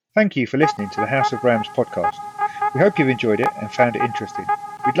Thank you for listening to the House of Rams podcast. We hope you've enjoyed it and found it interesting.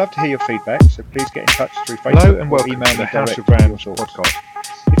 We'd love to hear your feedback, so please get in touch through Hello Facebook and or welcome email to the me House of direct with your Rams thoughts. podcast.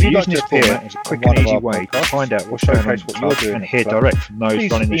 If We're you'd like using to this appear format as a on quick one and of easy our way to podcasts find out or what's going on at showcase the what you're club doing and at the hear club, direct from those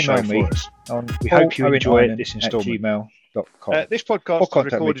please running the show email for me us. on We hope you enjoy this pauloweninman at instalment. gmail.com This or podcast is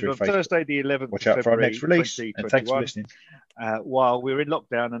contact me recorded through on Facebook. Thursday, the 11th Watch of out for our next February release and thanks for 2021, listening. while we're in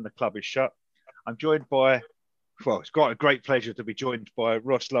lockdown and the club is shut. I'm joined by, it's quite a great pleasure to be joined by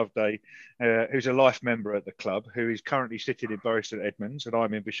Ross Loveday, who's a life member at the club, who is currently sitting in Bury St Edmunds, and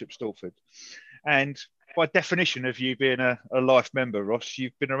I'm in Bishop Stortford. And by definition of you being a life member, Ross,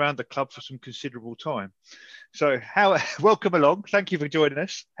 you've been around the club for some considerable time. So, welcome along. Thank you for joining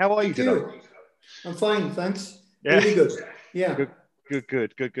us. How are you Thank today? you. I'm fine, thanks. Yeah. Really good. Yeah.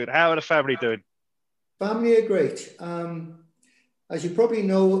 Good. How are the family doing? Family are great. As you probably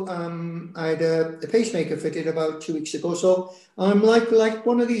know, I had a pacemaker fitted about 2 weeks ago, so I'm like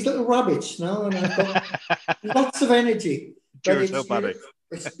one of these little rabbits now, and I've got lots of energy. But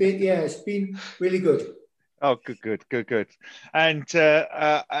it's been really good. Oh, good. And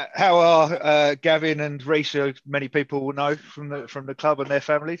how are Gavin and Reese, who many people will know from the club and their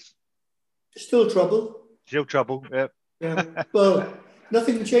families? Still trouble. Still trouble, yeah. Yeah. Well,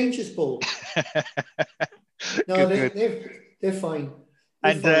 nothing changes, Paul. No, they're fine.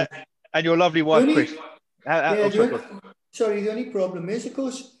 And your lovely wife, Chris. The only problem is, of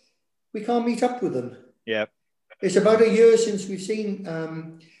course, we can't meet up with them. Yeah. It's about a year since we've seen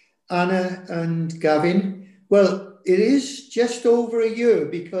Anna and Gavin. Well, it is just over a year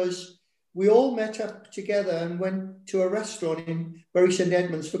because we all met up together and went to a restaurant in Bury St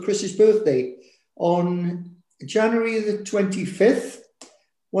Edmunds for Chris's birthday on January the 25th,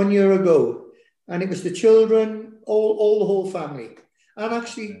 1 year ago. And it was the children, all the whole family, and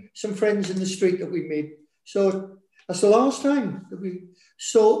actually some friends in the street that we made. So that's the last time that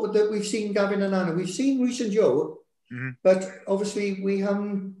we've seen Gavin and Anna. We've seen Reese and Joe, but obviously we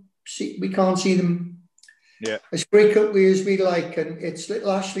can't see them as frequently as we'd like. And it's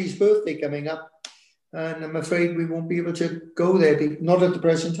little Ashley's birthday coming up, and I'm afraid we won't be able to go there, not at the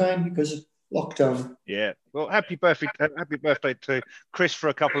present time because of lockdown. Yeah. Well, happy birthday to Chris for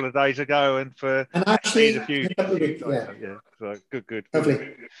a couple of days ago, and Ashley a few yeah. So good.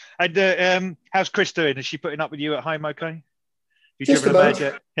 Lovely. And how's Chris doing? Is she putting up with you at home okay? Just about.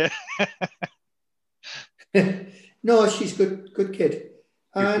 No, she's good kid.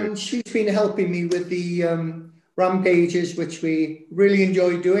 And she's been helping me with the rampages, which we really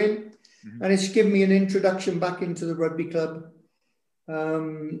enjoy doing. And it's given me an introduction back into the rugby club.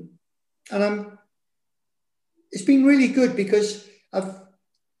 It's been really good because I've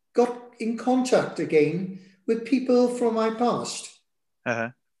got in contact again with people from my past.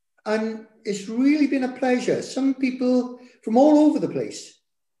 And it's really been a pleasure. Some people from all over the place.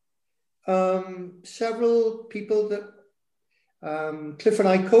 Several people that Cliff and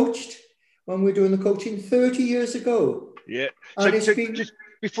I coached when we were doing the coaching 30 years ago. Yeah. Just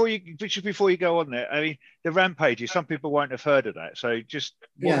before you go on there, I mean, the rampages, some people won't have heard of that. So just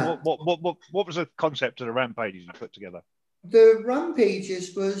what was the concept of the rampages you put together? The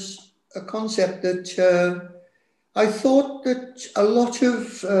rampages was a concept that I thought that a lot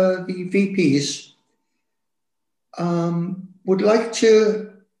of the VPs would like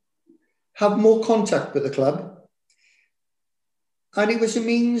to have more contact with the club. And it was a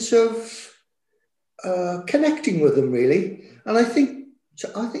means of connecting with them, really. And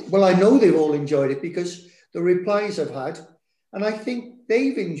I know they've all enjoyed it because the replies I've had, and I think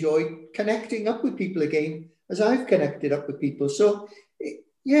they've enjoyed connecting up with people again as I've connected up with people. So,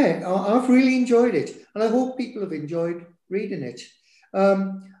 yeah, I've really enjoyed it. And I hope people have enjoyed reading it.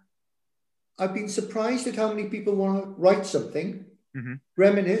 I've been surprised at how many people want to write something,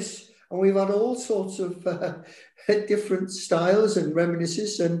 reminisce, and we've had all sorts of different styles and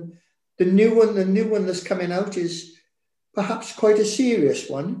reminiscences. And the new one that's coming out is perhaps quite a serious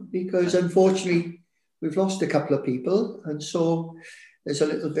one because unfortunately we've lost a couple of people, and so there's a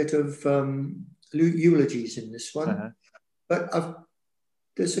little bit of eulogies in this one. But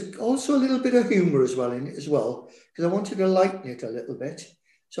there's also a little bit of humour as well in it because I wanted to lighten it a little bit.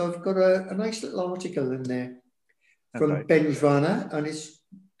 So I've got a nice little article in there from Ben Vanna, and it's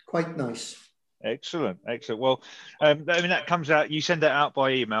quite nice. Excellent. Well, I mean, that comes out, you send that out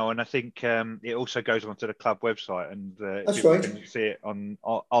by email, and I think it also goes onto the club website, and that's right. You can see it on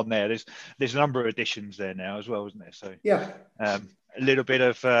there. There's a number of editions there now as well, isn't there? So yeah, a little bit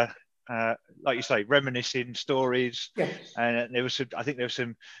of like you say, reminiscing stories. Yeah. And there was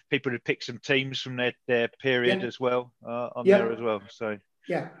some people who picked some teams from their period as well on there as well. So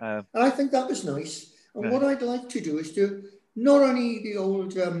and I think that was nice. And what I'd like to do is to not only the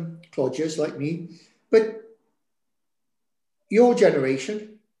old clodgers like me, but your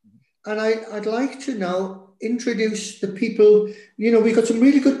generation. And I'd like to now introduce the people. We've got some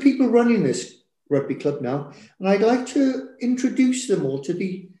really good people running this rugby club now, and I'd like to introduce them all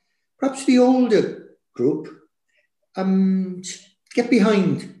to perhaps the older group. Get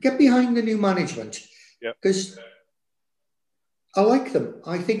behind the new management, because I like them.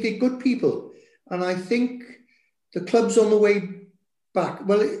 I think they're good people, and I think the club's on the way back.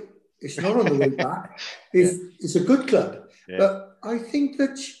 Well, it's not on the way back. It's a good club, but I think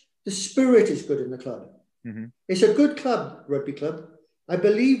that the spirit is good in the club. Mm-hmm. It's a good club, rugby club. I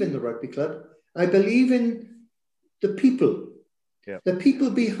believe in the rugby club. I believe in the people. Yeah. The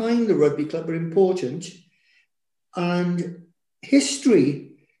people behind the rugby club are important, and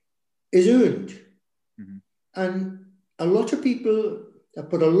history is earned. Mm-hmm. And a lot of people have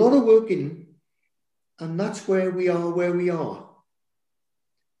put a lot of work in, and that's where we are where we are.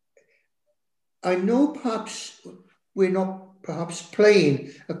 I know perhaps we're not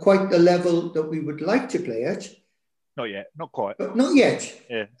playing at quite the level that we would like to play at. Not yet, not quite. But not yet.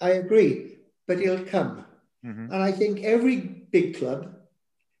 Yeah. I agree, but it'll come. Mm-hmm. And I think every big club,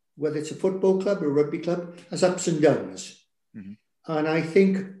 whether it's a football club or a rugby club, has ups and downs. Mm-hmm. And I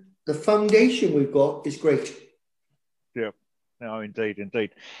think the foundation we've got is great. Yeah, no, indeed.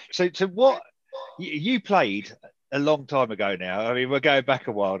 So what you played a long time ago now. I mean, we're going back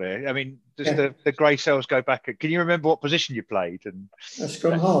a while there. I mean, does the grey cells go back? Can you remember what position you played? And A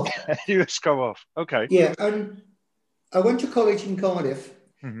scrum half. You were scrum half. Okay. Yeah, and I went to college in Cardiff,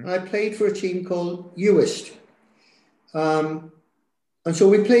 mm-hmm. and I played for a team called Uist. And so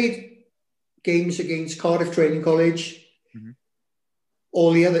we played games against Cardiff Training College, mm-hmm.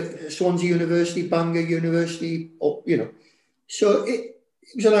 all the other, Swansea University, Bangor University, So it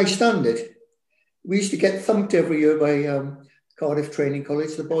was a nice standard. We used to get thumped every year by Cardiff Training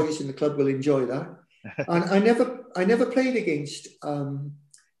College. The boys in the club will enjoy that. And I never played against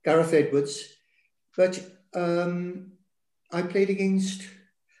Gareth Edwards, but I played against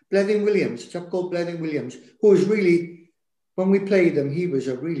Blethyn Williams, a chap called Blethyn Williams, who was really, when we played them, he was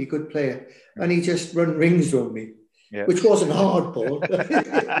a really good player, and he just run rings around me, which wasn't hard, Paul.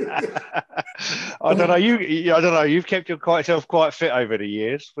 I don't know. I don't know. You've kept yourself quite fit over the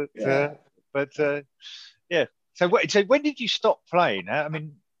years, but yeah. So when did you stop playing? I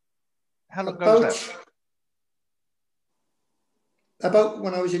mean, how long ago was that? About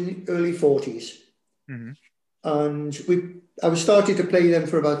when I was in the early 40s. Mm-hmm. And I was starting to play them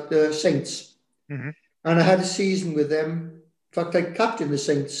for about the Saints. Mm-hmm. And I had a season with them. In fact, I captained the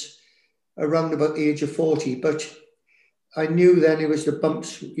Saints around about the age of 40, but I knew then it was the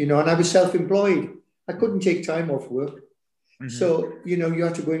bumps, and I was self-employed. I couldn't take time off work. Mm-hmm. So, you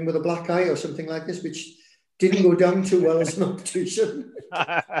had to go in with a black eye or something like this, which didn't go down too well as an optician.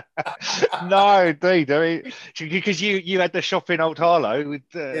 No, indeed. I mean, because you had the shop in Old Harlow with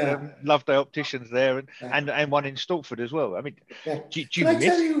Loveday Opticians there, and one in Stortford as well. I mean, do you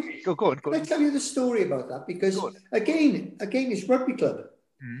miss? Go on. Can I tell you the story about that? Because again, it's rugby club.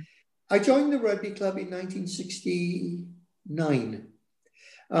 Mm-hmm. I joined the rugby club in 1969,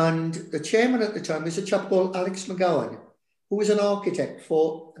 and the chairman at the time was a chap called Alex McGowan, who was an architect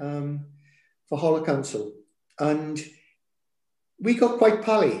for Harlow Council. And we got quite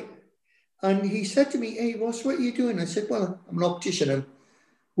pally. And he said to me, "Hey, Ross, what are you doing?" I said, "Well, I'm an optician. I'm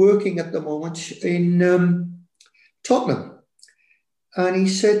working at the moment in Tottenham." And he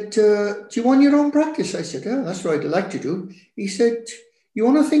said, "Do you want your own practice?" I said, "Oh, that's what I'd like to do." He said, "You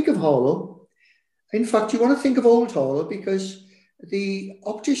want to think of Harlow? In fact, you want to think of Old Harlow, because the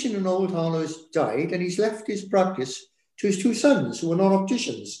optician in Old Harlow has died, and he's left his practice to his two sons, who are not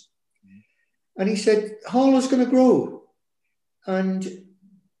opticians." And he said, "Harlow's going to grow, and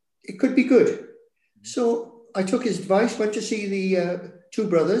it could be good." So I took his advice, went to see the two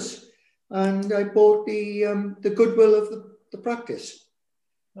brothers, and I bought the goodwill of the practice.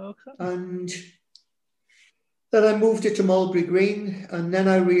 Okay. And then I moved it to Mulberry Green, and then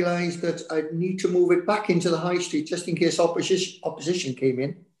I realised that I'd need to move it back into the high street just in case opposition came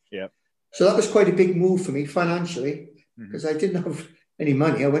in. Yeah. So that was quite a big move for me financially, because I didn't have any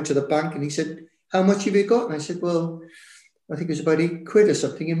money. I went to the bank and he said, "How much have you got?" And I said, "Well, I think it was about £8 or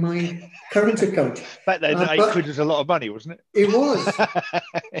something in my current account." Back then, £8 was a lot of money, wasn't it? It was.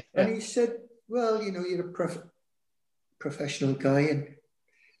 And he said, "Well, you're a professional guy." And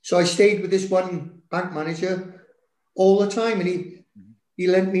so I stayed with this one bank manager all the time, and he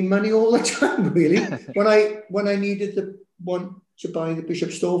lent me money all the time, really. when I needed the one to buy the Bishop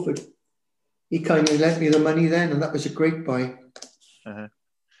Stortford, he kind of lent me the money then, and that was a great buy. Uh-huh.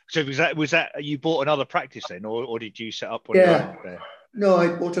 So was that you bought another practice then, or did you set up on your Yeah. own up there? No, I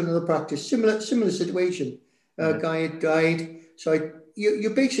bought another practice. Similar situation. Mhm. Guy had died, so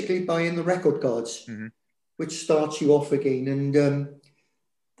you're basically buying the record cards, Mhm. which starts you off again, and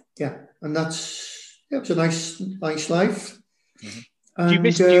yeah, and it was a nice life. Mhm. Do And you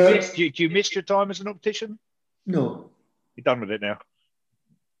miss your time as an optician? no, You're done with it now.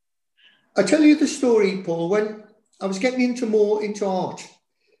 I tell you the story, Paul. When I was getting into art,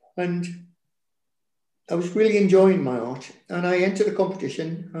 and I was really enjoying my art, and I entered a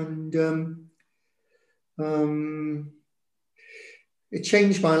competition, and it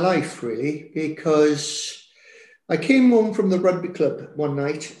changed my life really, because I came home from the rugby club one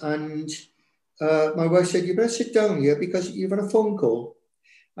night, and my wife said, "You better sit down here because you've had a phone call."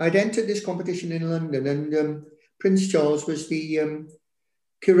 I'd entered this competition in London, and Prince Charles was the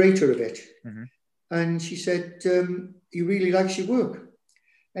curator of it. Mhm. And she said, "He really likes your work."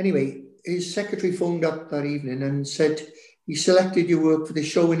 Anyway, his secretary phoned up that evening and said he selected your work for the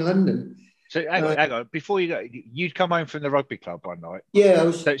show in London. So hang on. Before you go, you'd come home from the rugby club one night. Yeah, I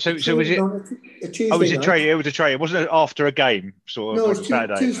was. So was it? On a Tuesday Oh, was it night. training? It was a training. It wasn't after a game, sort of No, it on was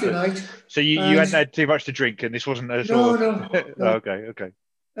Saturday. Tuesday night. So you hadn't had too much to drink, and this wasn't a sort of. No. Okay.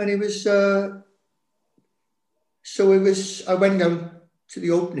 And it was. So it was. I went down to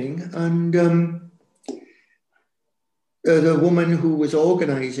the opening, and the woman who was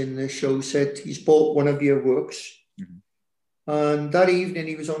organising the show said he's bought one of your works. Mhm. And that evening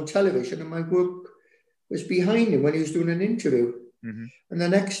he was on television, and my work was behind him when he was doing an interview. Mm-hmm. And the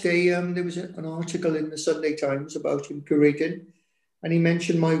next day there was an article in the Sunday Times about him curating, and he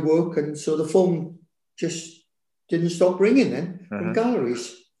mentioned my work, and so the phone just didn't stop ringing then from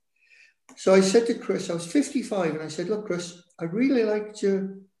galleries. So I said to Chris, I was 55, and I said, "Look, Chris, I'd really like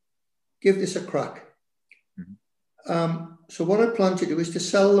to give this a crack." Mm-hmm. So what I plan to do is to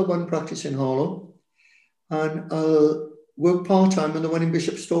sell the one practice in Harlow, and I'll work part-time on the one in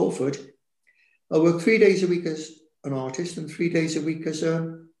Bishop Stortford. I'll work 3 days a week as an artist and 3 days a week as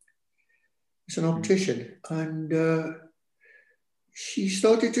an optician. And she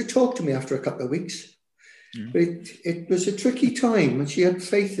started to talk to me after a couple of weeks. Mm-hmm. But it was a tricky time, and she had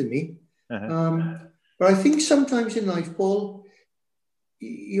faith in me. But I think sometimes in life, Paul,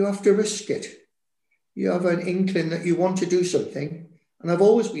 you have to risk it. You have an inkling that you want to do something, and I've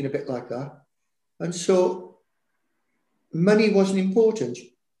always been a bit like that. And so money wasn't important.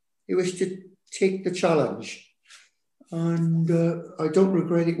 It was to take the challenge. And I don't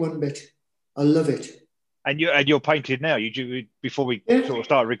regret it one bit. I love it. And you're painted now. You do before we sort of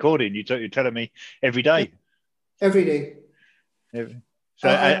start recording. You're telling me every day. Every day. So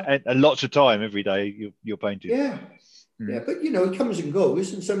and lots of time every day you're painting. Yeah. Mm-hmm. Yeah, but it comes and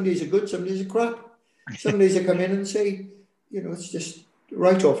goes, and some days are good, some days are crap. Some days I come in and say, it's just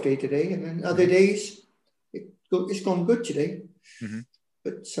write-off day today, and then other days it's gone good today. Mm-hmm.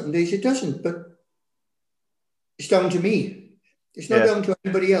 But some days it doesn't. But it's down to me. It's not down to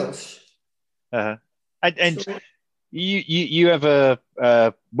anybody else. And so, you have a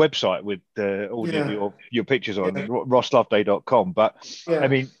website with all your pictures on rossloveday.com. But I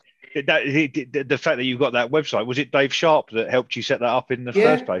mean, the fact that you've got that website, was it Dave Sharp that helped you set that up in the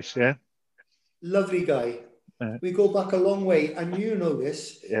first place? Yeah. Lovely guy. We go back a long way, and you know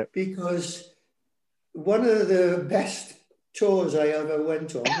this because one of the best tours I ever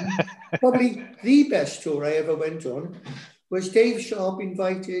went on, probably the best tour I ever went on, was Dave Sharp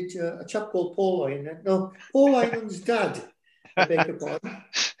invited a chap called Paul Einan. No, Paul Einan's dad, I beg your pardon.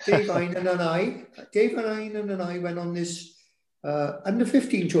 Dave Einan and I went on this under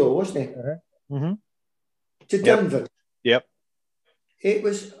 15 tour, wasn't it? To Dunvan. Yep.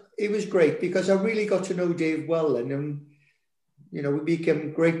 It was great because I really got to know Dave well, and we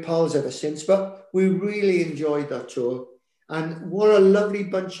became great pals ever since. But we really enjoyed that tour. And what a lovely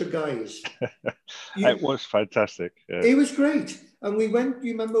bunch of guys. It was fantastic. Yeah. It was great. And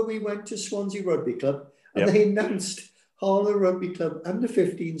you remember we went to Swansea Rugby Club, and they announced Harlow Rugby Club under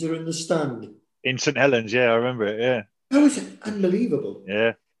 15s are in the stand. In St Helens, I remember it, yeah. That was unbelievable.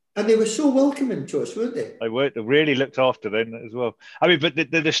 Yeah. And they were so welcoming to us, weren't they? They were. They really looked after them as well. I mean, but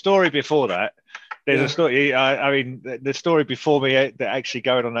the story before that, there's a story. I mean, the story before me that actually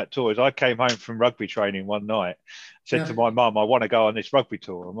going on that tour is I came home from rugby training one night, said to my mum, "I want to go on this rugby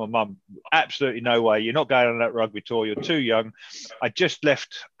tour." And my mum, absolutely no way. You're not going on that rugby tour. You're too young. I just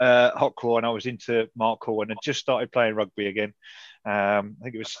left Hockraw and I was into Mark Hall and had just started playing rugby again. I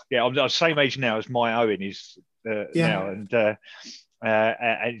think it was I'm the same age now as my Owen is now, and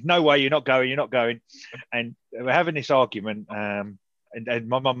no way you're not going. And we're having this argument. And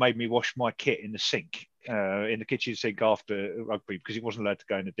my mum made me wash my kit in the sink in the kitchen sink after rugby because he wasn't allowed to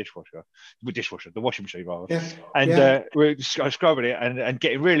go in the the washing machine rather. Yeah. And we're scrubbing it and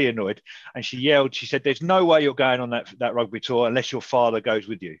getting really annoyed. And she yelled, she said, "There's no way you're going on that rugby tour unless your father goes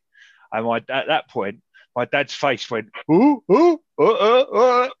with you." And at that point, my dad's face went, "Ooh, ooh,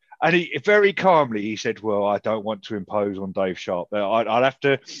 and he very calmly he said, "Well, I don't want to impose on Dave Sharp. I'd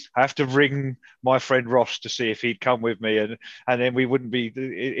have to ring my friend Ross to see if he'd come with me, and then we wouldn't be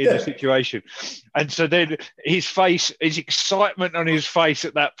in the situation." And so then his excitement on his face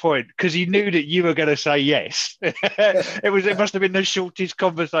at that point, because he knew that you were going to say yes. It must have been the shortest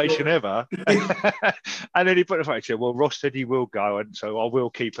conversation ever. And then he put the face, said, "Well, Ross said he will go, and so I will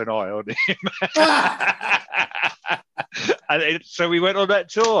keep an eye on him." And so we went on that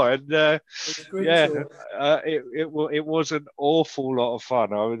tour, and it was an awful lot of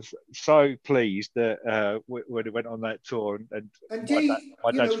fun. I was so pleased that when it went on that tour, and my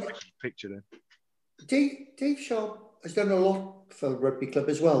dad's picture then. Dave Sharp has done a lot for the rugby club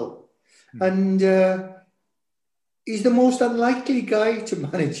as well, and he's the most unlikely guy to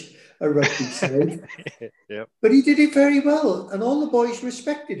manage a rugby side. Yep. But he did it very well, and all the boys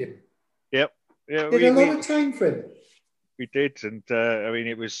respected him. Yep. Yeah, did a lot of time for him. We did, and I mean,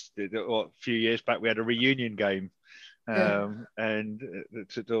 it was a few years back. We had a reunion game, and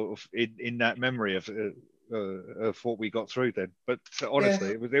in that memory of what we got through then. But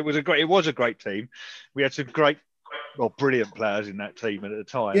honestly, it was a great team. We had some brilliant players in that team at the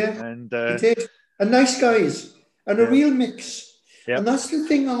time. Yeah, and we did, and nice guys, and a real mix. Yep. And that's the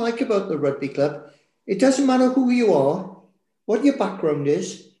thing I like about the rugby club. It doesn't matter who you are, what your background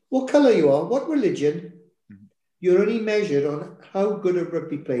is, what colour you are, what religion. You're only measured on how good a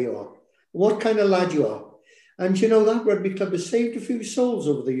rugby player you are, what kind of lad you are. And that rugby club has saved a few souls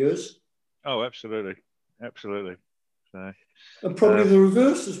over the years. Oh, absolutely. Absolutely. So, and probably the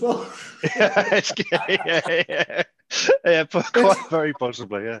reverse as well. Quite very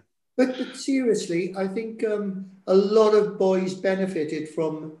possibly, yeah. But seriously, I think a lot of boys benefited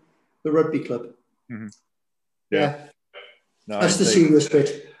from the rugby club. Mm-hmm. Yeah. No, that's the serious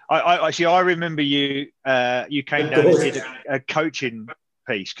bit. I remember you came down and did a coaching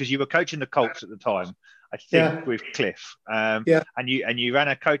piece because you were coaching the Colts at the time, I think, with Cliff. And you ran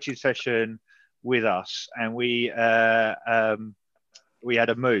a coaching session with us, and we had a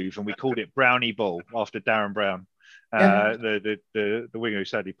move, and we called it Brownie Ball after Darren Brown, the winger who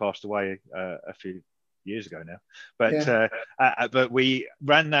sadly passed away a few years ago now. But we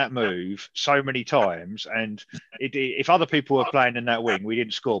ran that move so many times, and if other people were playing in that wing, we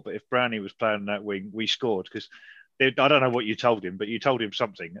didn't score. But if Brownie was playing in that wing, we scored because I don't know what you told him, but you told him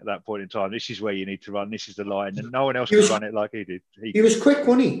something at that point in time. This is where you need to run. This is the line, and no one else could run it like he did. He was quick,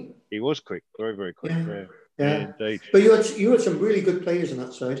 wasn't he? He was quick, very, very quick. Yeah, indeed. But you had some really good players on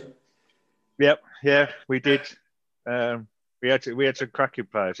that side. Yep, yeah, we did. We had some cracking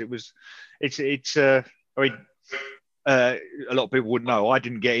players. A lot of people wouldn't know. I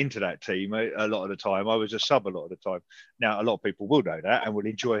didn't get into that team a lot of the time. I was a sub a lot of the time. Now, a lot of people will know that and will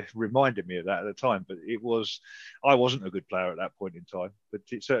enjoy reminding me of that at the time. But I wasn't a good player at that point in time. But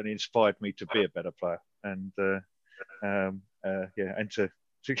it certainly inspired me to be a better player and to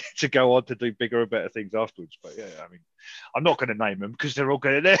go on to do bigger and better things afterwards. But I mean, I'm not going to name them because they're all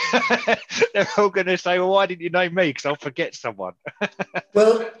going to say, "Well, why didn't you name me?" Because I'll forget someone.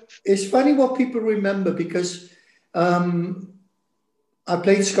 Well, it's funny what people remember because I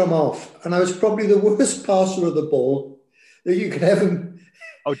played scrum half, and I was probably the worst passer of the ball that you could ever.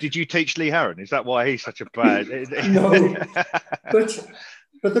 Oh, did you teach Lee Harron? Is that why he's such a bad? No,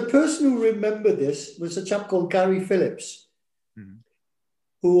 but the person who remembered this was a chap called Gary Phillips. Mm-hmm.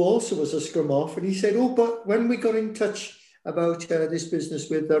 Who also was a scrum half, and he said, "Oh, but when we got in touch about this business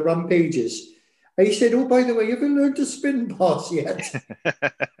with Rampages, he said, oh, by the way, you haven't learned to spin pass yet."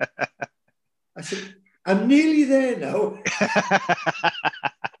 I said, "I'm nearly there now."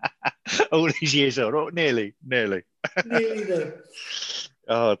 All these years on, nearly there.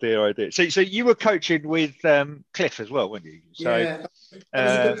 Oh dear, oh dear. So you were coaching with Cliff as well, weren't you? So, yeah, that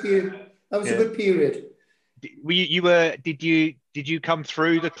was a good period. That was a good period. Did you come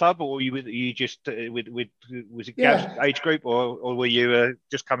through the club, or were you just with was it Gav's age group, or were you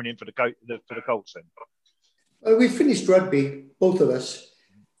just coming in for the Colts then? We finished rugby, both of us,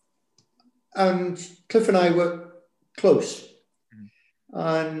 and Cliff and I were close,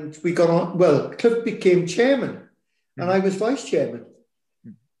 and we got on well. Cliff became chairman, and I was vice chairman,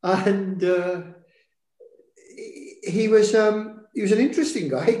 and he was an interesting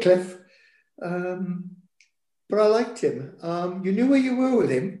guy, Cliff. But I liked him. You knew where you were with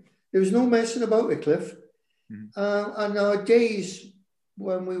him. There was no messing about with Cliff. And our days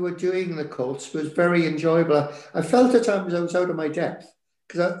when we were doing the Colts was very enjoyable. I felt at times I was out of my depth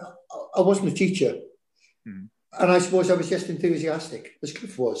because I wasn't a teacher. Mm. And I suppose I was just enthusiastic, as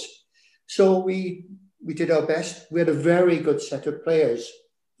Cliff was. So we did our best. We had a very good set of players,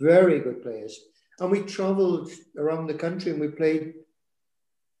 very good players. And we travelled around the country and we played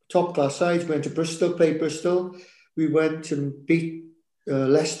top class sides. We went to Bristol, played Bristol. We went and beat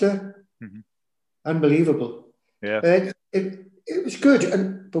Leicester. Mm-hmm. Unbelievable. Yeah. It was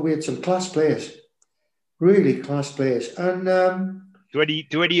good, but we had some class players, really class players. And do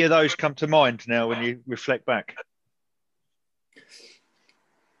any of those come to mind now when you reflect back?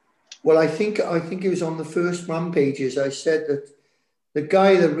 Well, I think it was on the first run pages. I said that the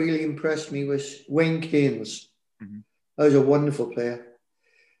guy that really impressed me was Wayne Keynes. Mm-hmm. That was a wonderful player.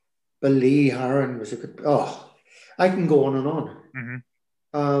 But Lee Harron was a good. Oh, I can go on and on.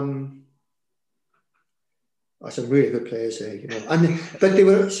 Mm-hmm. Some really good players there, you know. But they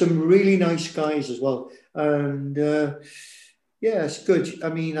were some really nice guys as well. And yeah, it's good. I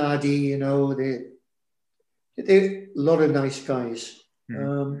mean, Addy, you know, they a lot of nice guys.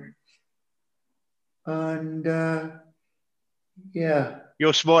 Mm-hmm. Yeah.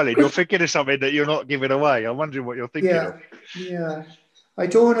 You're smiling. You're thinking of something that you're not giving away. I'm wondering what you're thinking of. Yeah. I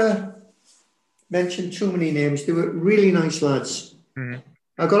don't want to mention too many names. They were really nice lads. Mm-hmm.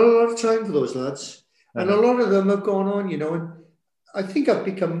 I got a lot of time for those lads. And a lot of them have gone on, you know, and I think I've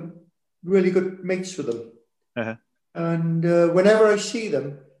become really good mates with them. Uh-huh. And whenever I see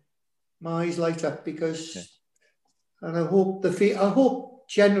them, my eyes light up because, and I hope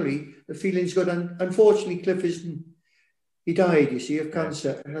generally the feeling's good. And unfortunately, Cliff he died, you see, of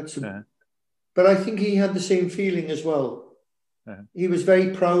cancer. And that's but I think he had the same feeling as well. He was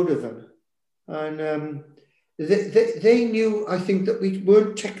very proud of them. And they knew, I think, that we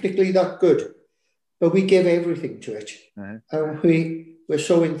weren't technically that good. But we gave everything to it. And we were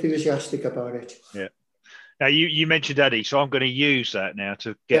so enthusiastic about it. Yeah. Now, you mentioned Addy, so I'm going to use that now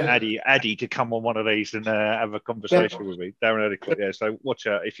to get Addy to come on one of these and have a conversation with me. Darren Addy, yeah. So watch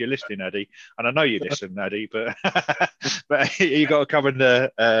out if you're listening, Addy. And I know you listen, Addy, but but you got to come and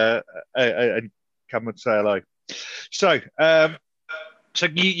come and say hello. So, so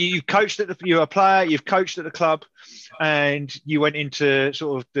you coached you're a player, you've coached at the club, and you went into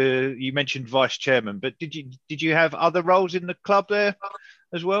sort of you mentioned vice chairman, but did you have other roles in the club there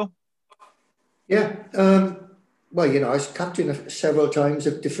as well? Yeah. Well, you know, I was captain several times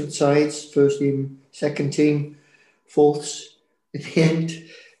of different sides, first team, second team, fourths in the end.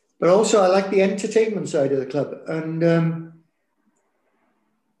 But also I like the entertainment side of the club. And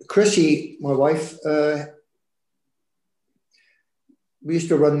Chrissy, my wife, we used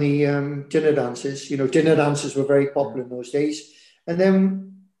to run the dinner dances. You know, dinner dances were very popular in those days. And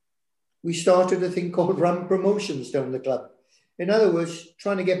then we started a thing called Ram Promotions down the club. In other words,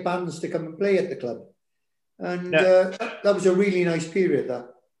 trying to get bands to come and play at the club. And that was a really nice period,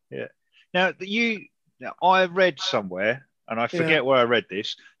 that. Yeah. Now, I read somewhere, and I forget where I read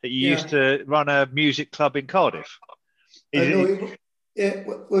this, that you used to run a music club in Cardiff. Well,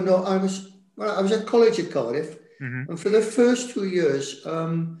 no, I was at college at Cardiff. Mm-hmm. And for the first 2 years,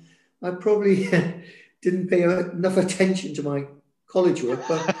 I probably didn't pay enough attention to my college work,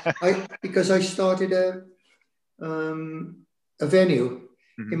 but because I started a venue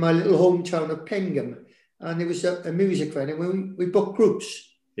in my little hometown of Pengham, and it was a music venue. We booked groups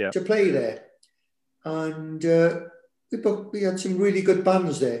to play there, and we had some really good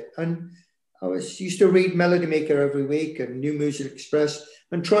bands there. And I used to read Melody Maker every week and New Music Express,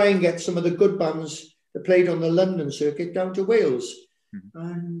 and try and get some of the good bands that played on the London circuit down to Wales.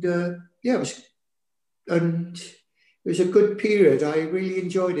 And it was a good period. I really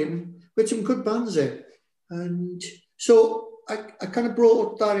enjoyed it. We had some good bands there. And so I kind of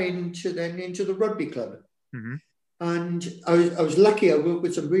brought that into the rugby club. Mm-hmm. And I was lucky. I worked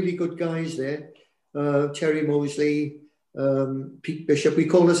with some really good guys there. Terry Mosley, Pete Bishop. We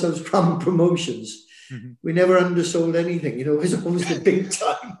called ourselves Ram Promotions. Mm-hmm. We never undersold anything, you know, it was always the big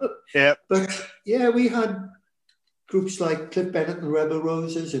time. Yeah. But yeah, we had groups like Cliff Bennett and Rebel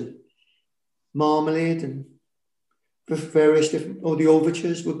Roses and Marmalade and various different, the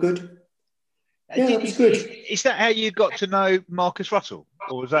Overtures were good. Yeah, that was good. Is that how you got to know Marcus Russell?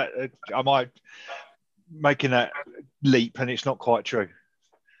 Or was that, am I making that leap and it's not quite true?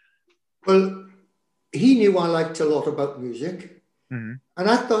 Well, he knew I liked a lot about music. Mm-hmm. And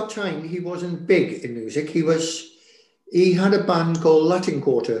at that time, he wasn't big in music. He had a band called Latin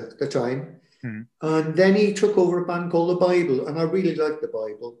Quarter at the time. Mm-hmm. And then he took over a band called The Bible. And I really liked The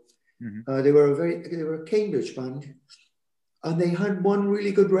Bible. Mm-hmm. They were a Cambridge band. And they had one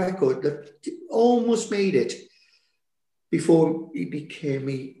really good record that almost made it. before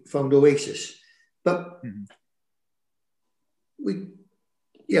he found Oasis. But we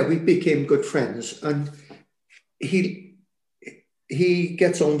became good friends, and he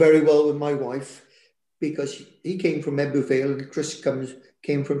gets on very well with my wife because he came from Ebbw Vale and Chris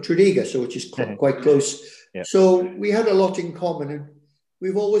came from Tredegar, so which is quite close. Yeah. So we had a lot in common, and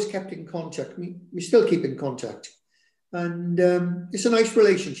we've always kept in contact. We still keep in contact, and it's a nice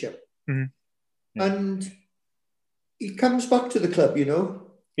relationship. Yeah. And he comes back to the club, you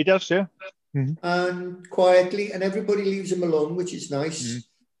know. He does, yeah. And quietly, and everybody leaves him alone, which is nice.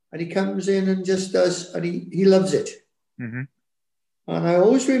 And he comes in and just does, and he loves it. And I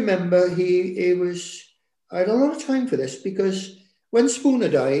always remember I had a lot of time for this because when Spooner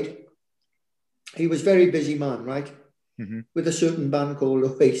died, he was a very busy man, right? With a certain band called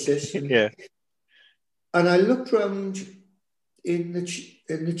Oasis. And, and I looked round in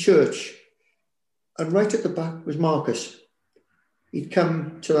the church, and right at the back was Marcus. He'd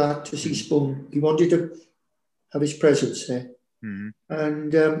come to see Spoon. He wanted to have his presence there.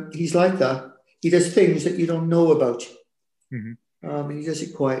 And he's like that. He does things that you don't know about. He does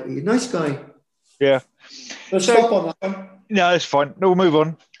it quietly. Nice guy. Yeah. Let's stop on that one. No, that's fine. No, we'll move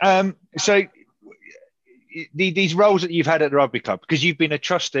on. So these roles that you've had at the rugby club, because you've been a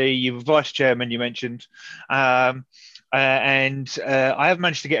trustee, you were vice chairman, you mentioned, and I haven't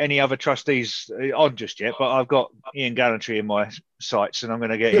managed to get any other trustees on just yet, but I've got Ian Gallantry in my sights, and I'm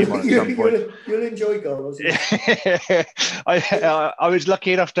going to get him on at some point. You'll enjoy goals. I was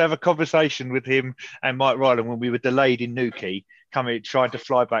lucky enough to have a conversation with him and Mike Ryland when we were delayed in Newquay, trying to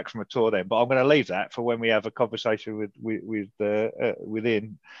fly back from a tour then. But I'm going to leave that for when we have a conversation with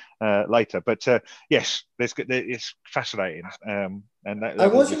Ian later. But yes, it's fascinating, and I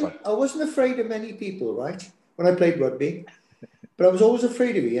wasn't afraid of many people, right, when I played rugby, but I was always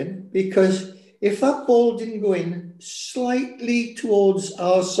afraid of Ian because if that ball didn't go in slightly towards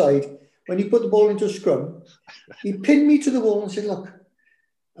our side, when he put the ball into a scrum, he pinned me to the wall and said, "Look,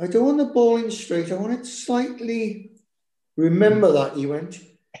 I don't want the ball in straight. I want it slightly." Remember that, he went.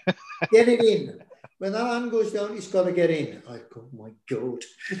 Get it in. When that hand goes down, it's got to get in. I go, oh my God.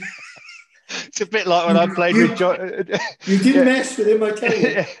 It's a bit like when I played with John. You didn't mess with him, I tell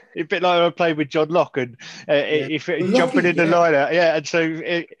you. A bit like when I played with John Locke, and if jumping in the liner, and so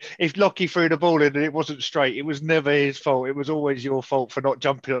if Lockie threw the ball in and it wasn't straight, it was never his fault. It was always your fault for not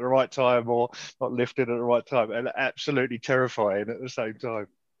jumping at the right time or not lifting at the right time, and absolutely terrifying at the same time.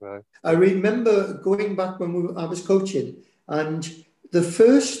 So. I remember going back when I was coaching, and the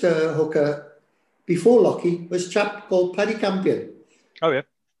first hooker before Lockie was a chap called Paddy Campion. Oh yeah.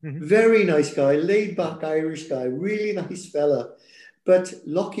 Very nice guy, laid back Irish guy, really nice fella. But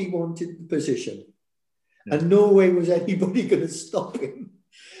Lockie wanted the position, and no way was anybody going to stop him.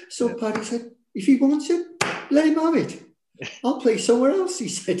 So Paddy said, "If he wants it, let him have it. I'll play somewhere else," he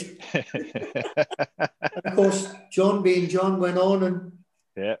said. And of course, John being John went on and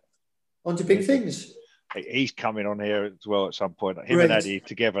onto big things. He's coming on here as well at some point. Him and Eddie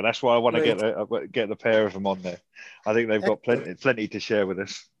together. That's why I want to get the pair of them on there. I think they've got plenty to share with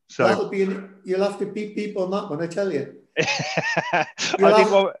us. So you'll have to beep beep on that one, I tell you. I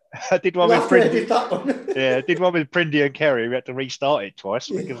did one with Prindy. That one. I did one with Prindy and Kerry. We had to restart it twice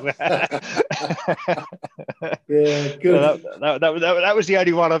because good. That was the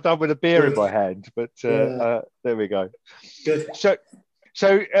only one I've done with a beer in my hand. But there we go. Good. So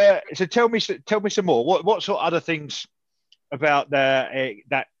tell me some more. What sort of other things about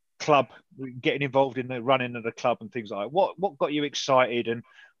that club, getting involved in the running of the club and things like that? What got you excited, and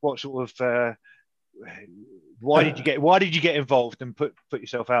what sort of why did you get involved and put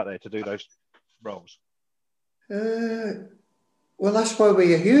yourself out there to do those roles? Well, that's why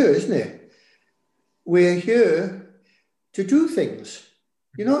we're here, isn't it? We're here to do things.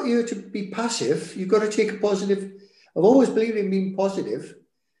 You're not here to be passive. You've got to take a positive. I've always believed in being positive.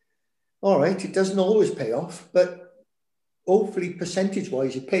 All right, it doesn't always pay off, but hopefully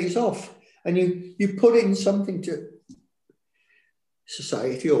percentage-wise it pays off. And you put in something to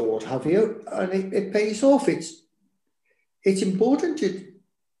society or what have you, and it pays off. It's important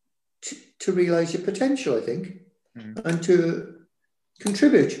to realise your potential, I think, and to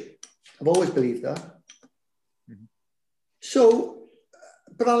contribute. I've always believed that. So,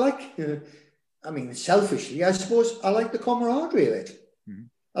 but I like... selfishly, I suppose I like the camaraderie of it.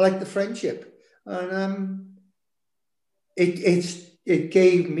 I like the friendship, and it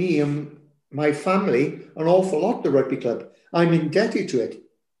gave me and my family an awful lot. The rugby club, I'm indebted to it,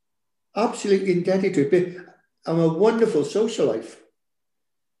 absolutely indebted to it. But I'm a wonderful social life,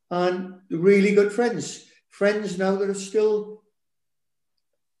 and really good friends now that are still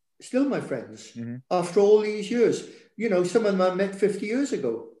my friends after all these years. you know, some of them I met 50 years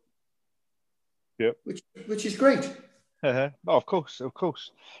ago. Yep. Which is great. Oh, of course, of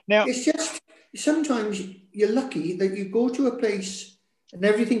course. Now, it's just sometimes you're lucky that you go to a place and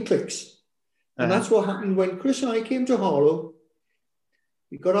everything clicks. And that's what happened when Chris and I came to Harlow.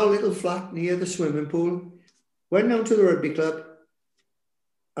 We got our little flat near the swimming pool, went down to the rugby club,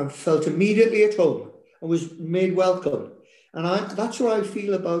 and felt immediately at home and was made welcome. And that's what I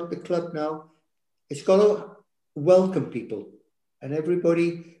feel about the club now. It's got to welcome people, and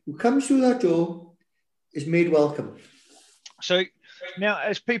everybody who comes through that door is made welcome. So now,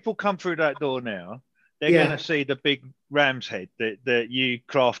 as people come through that door now, they're going to see the big ram's head that you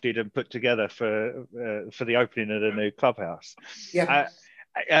crafted and put together for the opening of the new clubhouse. Yeah.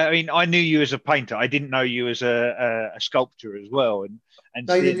 I mean, I knew you as a painter. I didn't know you as a sculptor as well. And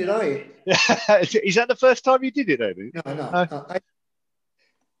neither did I. Is that the first time you did it, then? No.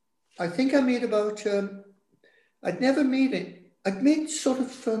 I think I made about. I'd never made it. I'd made sort of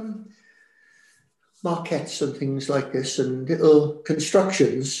maquettes and things like this, and little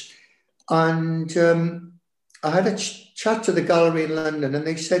constructions. And I had a chat to the gallery in London, and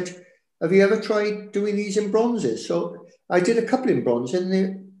they said, "Have you ever tried doing these in bronzes?" So I did a couple in bronze, and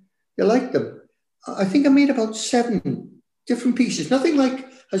they liked them. I think I made about 7 different pieces, nothing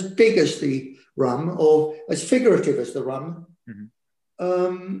like as big as the ram or as figurative as the ram.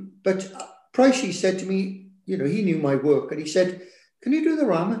 But Pricey said to me, you know, he knew my work, and he said, "Can you do the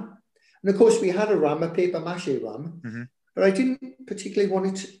ram?" And of course, we had a ram, a paper mache ram, but I didn't particularly want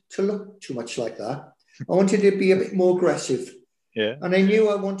it to look too much like that. I wanted it to be a bit more aggressive. Yeah. And I knew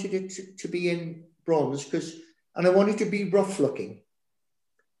I wanted it to be in bronze and I wanted to be rough looking.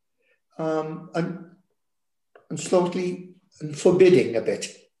 And slightly and forbidding a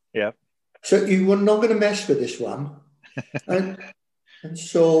bit. Yeah. So you were not going to mess with this ram. and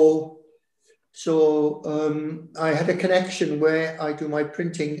so I had a connection where I do my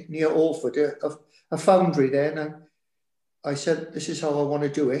printing near Alford, a foundry there, and I said, "This is how I want to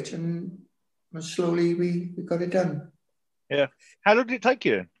do it," and slowly we got it done. Yeah. How long did it take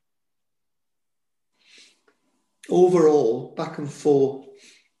you? Overall, back and forth,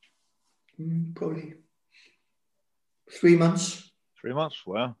 probably 3 months. 3 months.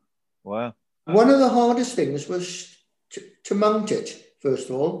 Wow. One of the hardest things was to mount it, first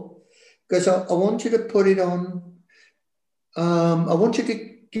of all, because I wanted to put it on, I wanted to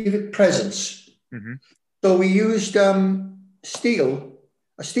give it presence. So we used a steel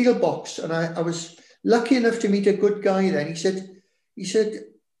box, and I was lucky enough to meet a good guy then. He said,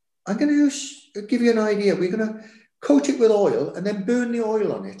 "I'm going to just give you an idea. We're going to coat it with oil and then burn the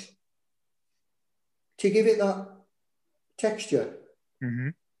oil on it to give it that texture."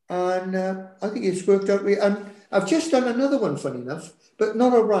 And I think it's worked out. And I've just done another one, funny enough, but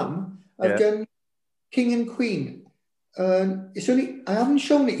not a ram. I've done King and Queen. I haven't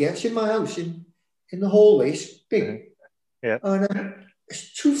shown it yet. It's in my house in the hallway. It's big. Yeah. And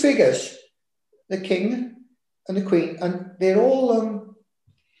it's 2 figures, the king and the queen, and they're all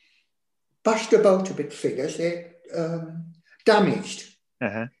bashed about a bit figures. They're damaged.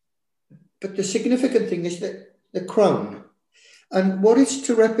 But the significant thing is that the crown. And what it's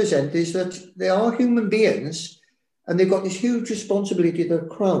to represent is that they are human beings, and they've got this huge responsibility to the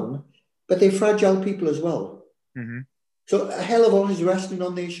crown, but they're fragile people as well. So a hell of a lot is resting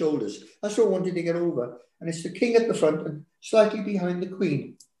on their shoulders. That's what I wanted to get over. And it's the king at the front and slightly behind the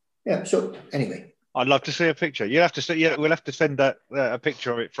queen. Yeah, so anyway. I'd love to see a picture. You'll have to see. Yeah, we'll have to send that a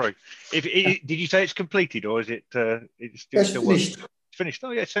picture of it through. Did you say it's completed, or is it? It's still finished. It's finished.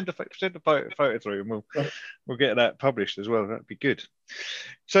 Oh yeah, send a photo through, and we'll get that published as well. That'd be good.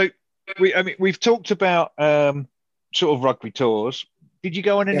 So we've talked about sort of rugby tours. Did you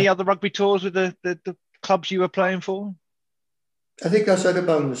go on any other rugby tours with the clubs you were playing for? I think that's out of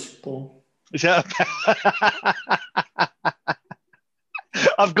bounds, Paul. Is that?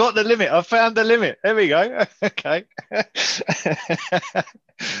 I've got the limit. I've found the limit. There we go. Okay.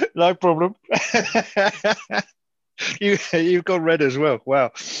 No problem. You've got red as well.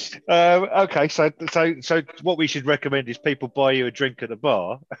 Wow. Okay. So what we should recommend is people buy you a drink at the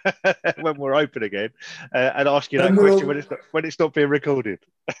bar when we're open again, and ask you that question when it's not being recorded.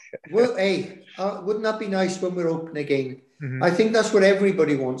 Well, hey, wouldn't that be nice when we're open again? I think that's what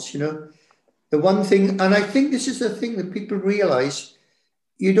everybody wants, you know. The one thing, and I think this is the thing that people realise.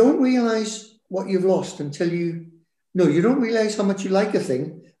 You don't realise what you've lost until you don't realise how much you like a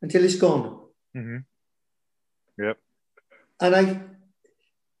thing until it's gone. Yep. And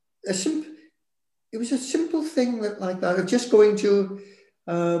it was a simple thing like that, of just going to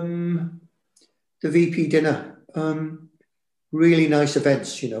the VP dinner, really nice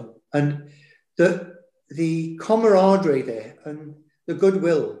events, you know. And the the camaraderie there and the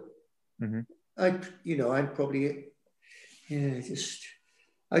goodwill. Mm-hmm. I'd probably,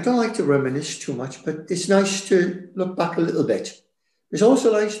 I don't like to reminisce too much, but it's nice to look back a little bit. It's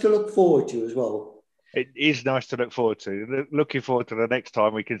also nice to look forward to as well. It is nice to look forward to. Looking forward to the next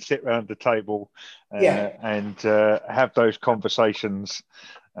time we can sit around the table and have those conversations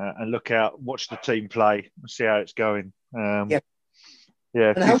and watch the team play and see how it's going. Yeah.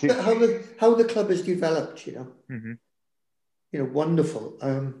 And how the club has developed, Mm-hmm.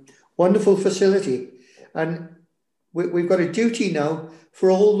 Wonderful facility. And we've got a duty now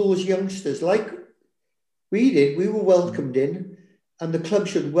for all those youngsters, like we did. We were welcomed in, and the club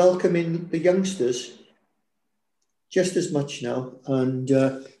should welcome in the youngsters just as much now. And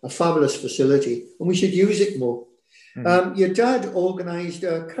a fabulous facility, and we should use it more. Mm-hmm. Your dad organised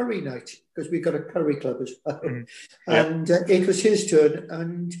a curry night, because we've got a curry club as well. Mm-hmm. And it was his turn,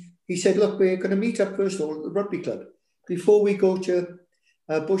 and he said, look, we're going to meet up first of all at the rugby club before we go to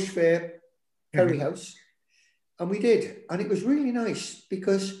Bush Fair Curry House. And we did. And it was really nice,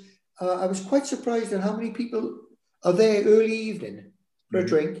 because I was quite surprised at how many people are there early evening for a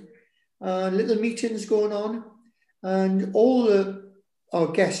drink. Little meetings going on. And all our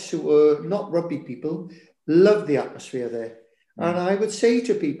guests who were not rugby people loved the atmosphere there. And I would say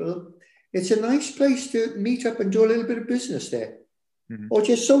to people, it's a nice place to meet up and do a little bit of business there. Or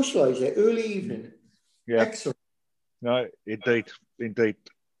just socialise there early evening. Yeah. Excellent. No, indeed.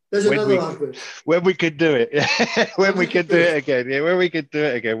 There's another advert. When we could do it, when we could do it again,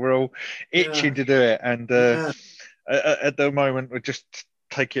 we're all itching to do it. And at the moment, we just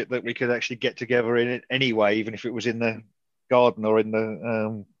take it that we could actually get together in it anyway, even if it was in the garden or in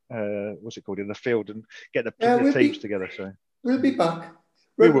the what's it called, in the field, and get the teams together. So we'll be back.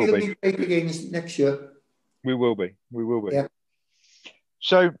 Rugby will be played again next year. We will be. Yeah.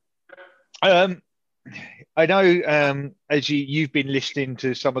 So, I know as you've been listening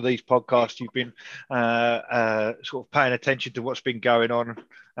to some of these podcasts, you've been sort of paying attention to what's been going on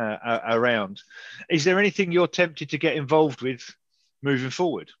around. Is there anything you're tempted to get involved with moving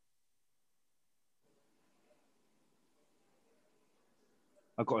forward?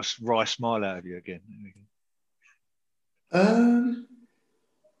 I've got a wry smile out of you again.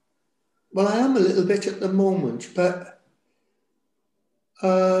 Well, I am a little bit at the moment, but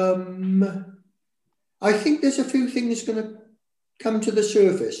I think there's a few things going to come to the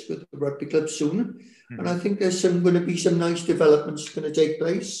surface with the rugby club soon. And I think there's going to be some nice developments going to take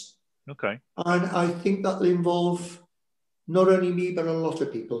place. Okay. And I think that'll involve not only me, but a lot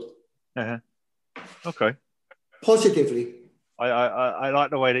of people. Okay. Positively. I like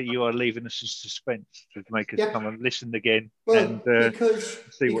the way that you are leaving us in suspense to make us come and listen again. Well, and because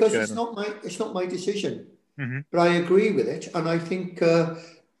it's not my decision, but I agree with it, and I think the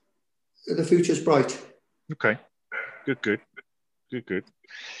future's bright. Okay, good.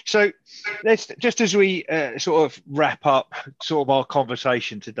 So let's just, as we sort of wrap up sort of our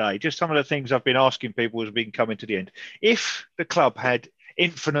conversation today, just some of the things I've been asking people as we've been coming to the end. If the club had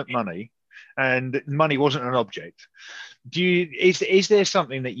infinite money and money wasn't an object, is there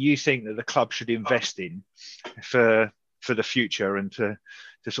something that you think that the club should invest in for the future and to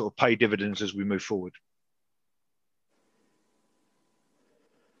sort of pay dividends as we move forward?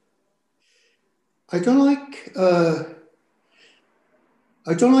 I don't like the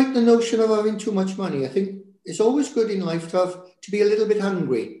notion of having too much money. I think it's always good in life to be a little bit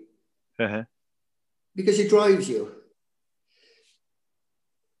hungry, because it drives you.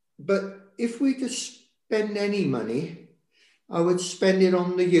 But if we could spend any money, I would spend it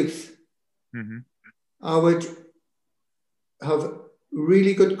on the youth. I would have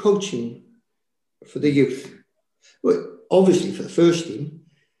really good coaching for the youth. Well, obviously for the first team,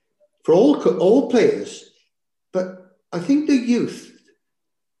 for all players, but I think the youth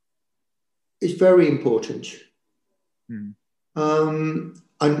is very important. And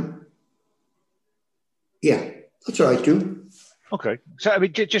yeah, that's what I do. Okay, so I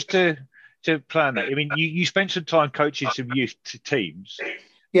mean, just to plan that, I mean, you spent some time coaching some youth teams.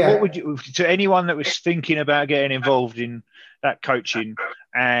 Yeah. What would you, to anyone that was thinking about getting involved in that coaching,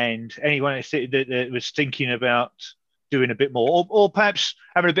 and anyone that was thinking about doing a bit more, or perhaps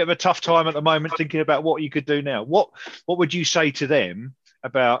having a bit of a tough time at the moment, thinking about what you could do now, what would you say to them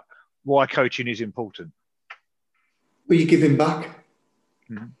about why coaching is important? Well, you're giving back.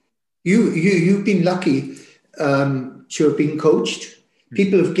 You've been lucky to have been coached.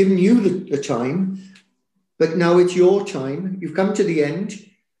 People have given you the time, but now it's your time. You've come to the end,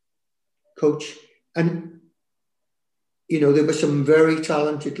 coach. And, there were some very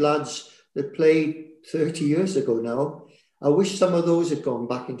talented lads that played 30 years ago now. I wish some of those had gone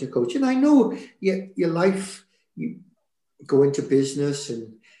back into coaching. I know your life, you go into business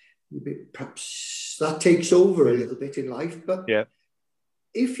and perhaps that takes over a little bit in life. But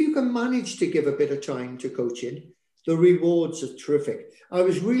if you can manage to give a bit of time to coaching, the rewards are terrific. I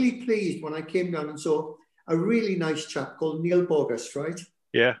was really pleased when I came down and saw a really nice chap called Neil Bogus, right?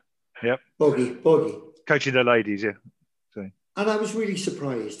 Yeah. Boggy. Coaching the ladies, yeah. So. And I was really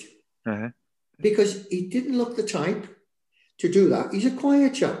surprised because he didn't look the type to do that. He's a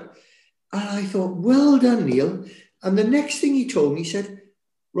quiet chap. And I thought, well done, Neil. And the next thing he told me, he said,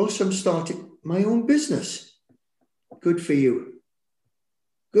 Ross, I'm starting my own business. Good for you.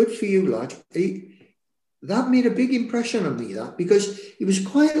 Good for you, lad. That made a big impression on me, that, because he was a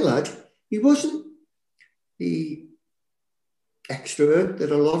quiet lad. He wasn't the extrovert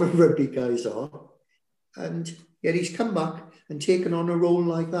that a lot of rugby guys are. And yet he's come back and taken on a role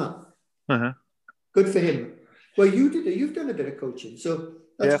like that. Good for him. Well, you've done a bit of coaching, so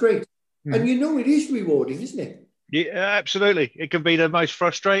that's great. And you know it is rewarding, isn't it? Yeah, absolutely. It can be the most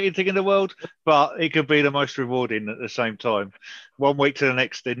frustrating thing in the world, but it can be the most rewarding at the same time. One week to the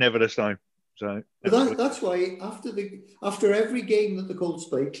next, they're never the same. So that's why after every game that the Colts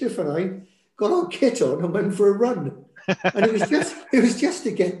played, Cliff and I got our kit on and went for a run. And it was just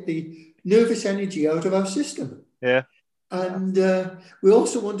to get the nervous energy out of our system. Yeah. And we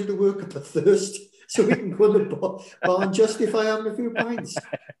also wanted to work up a thirst so we can go to the bar and justify having a few pints.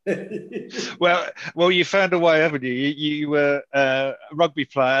 well, you found a way, haven't you? You were a rugby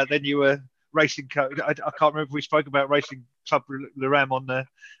player, then you were racing coach. I can't remember if we spoke about Racing Club Le Ram on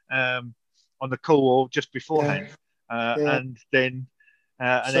the call or just beforehand, and then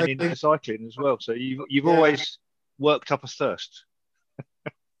into cycling as well. So you've always worked up a thirst.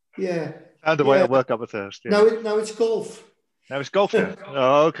 Yeah. Found a way to work up a thirst. Yeah. Now it's golf. Now it's golf. Yeah.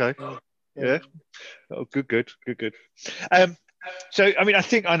 Oh, okay. Yeah. Oh, good. So, I mean, I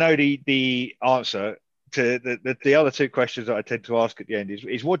think I know the answer to the other two questions that I tend to ask at the end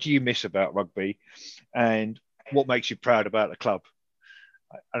is what do you miss about rugby, and what makes you proud about the club?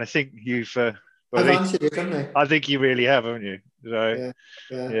 And I think you've. I've answered it, haven't I? I think you really have, haven't you? So,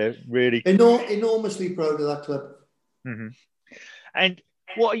 yeah, really. Enormously proud of that club. Mm-hmm. And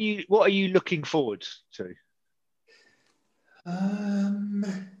what are you looking forward to?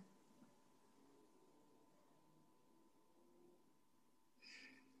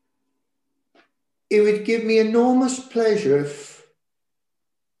 It would give me enormous pleasure if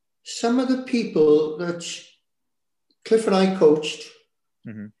some of the people that Cliff and I coached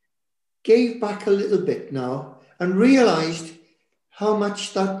gave back a little bit now and realised how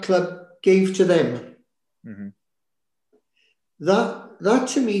much that club gave to them. Mm-hmm. That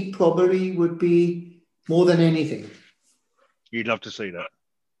to me probably would be more than anything. You'd love to see that.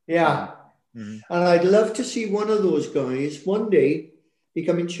 Yeah. Mm-hmm. And I'd love to see one of those guys one day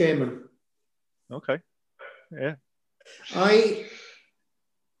becoming chairman. Okay. Yeah.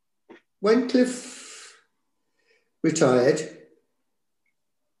 When Cliff retired,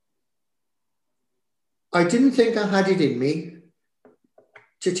 I didn't think I had it in me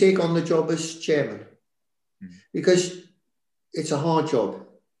to take on the job as chairman because it's a hard job.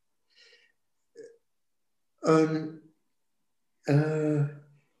 And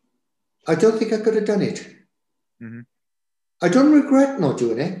I don't think I could have done it. Mm-hmm. I don't regret not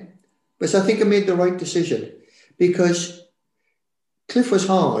doing it, but I think I made the right decision because Cliff was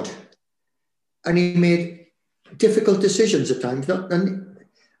hard and he made difficult decisions at times,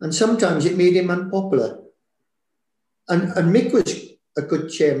 and sometimes it made him unpopular. And Mick was a good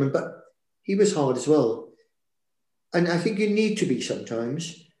chairman, but he was hard as well. And I think you need to be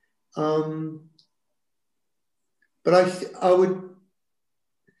sometimes. But I would.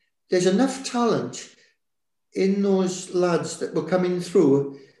 There's enough talent in those lads that were coming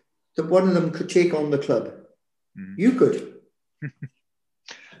through that one of them could take on the club. Mm. You could.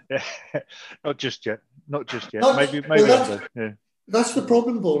 Yeah, not just yet. Maybe well, yeah. That's the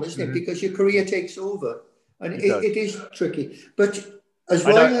problem, Paul, isn't it? Because your career takes over, and it is tricky. But as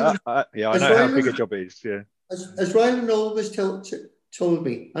Ryland, I know how big a job it is. Yeah. As Ryland always told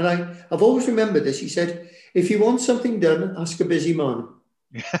me, and I've always remembered this. He said, "If you want something done, ask a busy man."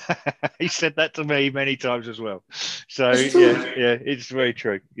 He said that to me many times as well. So yeah, it's very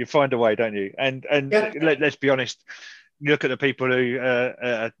true. You find a way, don't you? And let's be honest. Look at the people who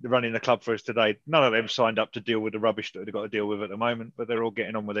are running the club for us today. None of them signed up to deal with the rubbish that they've got to deal with at the moment, but they're all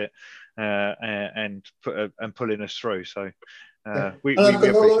getting on with it and pulling us through. So we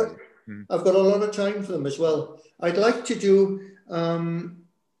appreciate it. I've got a lot of time for them as well. I'd like to do.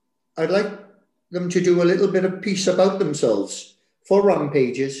 I'd like them to do a little bit of piece about themselves for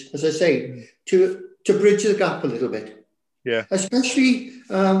Rampages, as I say, to bridge the gap a little bit. Yeah. Especially,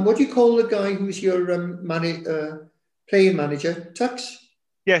 what do you call the guy who's your playing manager? Tux?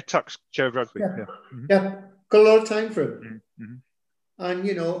 Yeah, Tux, Sheffield Rugby. Yeah. Yeah. Yeah, got a lot of time for him. Mm-hmm. And,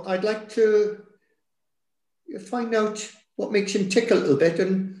 you know, I'd like to find out what makes him tick a little bit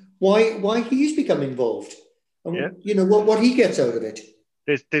and why he's become involved. And, you know, what he gets out of it.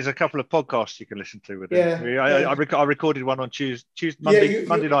 There's a couple of podcasts you can listen to with Yeah, him. I recorded one on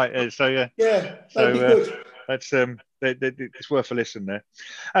Monday night. So yeah. Yeah, that'd be good. That's it's worth a listen there.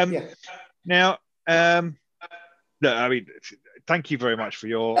 Now, no, I mean, thank you very much for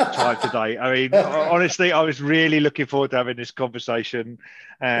your time today. I mean, honestly, I was really looking forward to having this conversation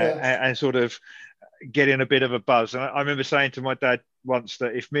and sort of getting a bit of a buzz. And I remember saying to my dad once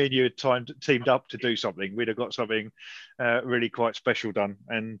that if me and you had teamed up to do something, we'd have got something really quite special done.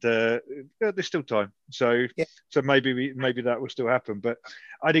 And there's still time, so maybe that will still happen. But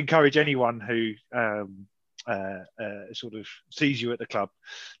I'd encourage anyone who sort of sees you at the club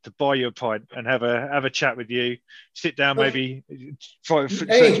to buy you a pint and have a chat with you, sit down, maybe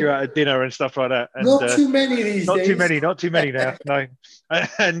take you out at dinner and stuff like that. And, not too many these days. Not too many now. No,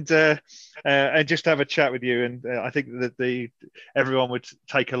 and just have a chat with you. And I think that everyone would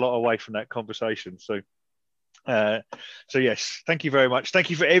take a lot away from that conversation. So yes, thank you very much. Thank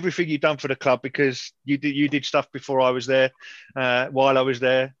you for everything you've done for the club, because you did stuff before I was there, while I was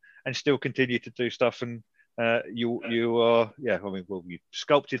there, and still continue to do stuff. And you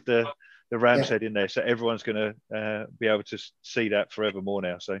sculpted the ram's head in there, so everyone's going to be able to see that forevermore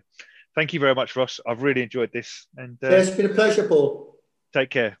now. So thank you very much, Ross. I've really enjoyed this, and it's been a pleasure, Paul. Take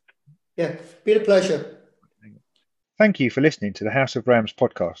care. Yeah, been a pleasure. Thank you for listening to the House of Rams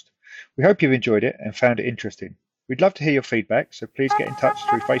podcast. We hope you've enjoyed it and found it interesting. We'd love to hear your feedback, so please get in touch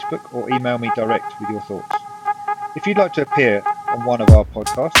through Facebook or email me direct with your thoughts. If you'd like to appear on one of our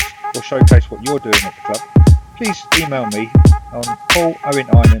podcasts or showcase what you're doing at the club, please email me on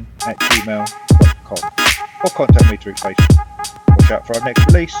pauloweneinen@gmail.com or contact me through Facebook. Watch out for our next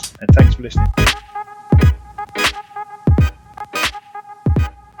release, and thanks for listening.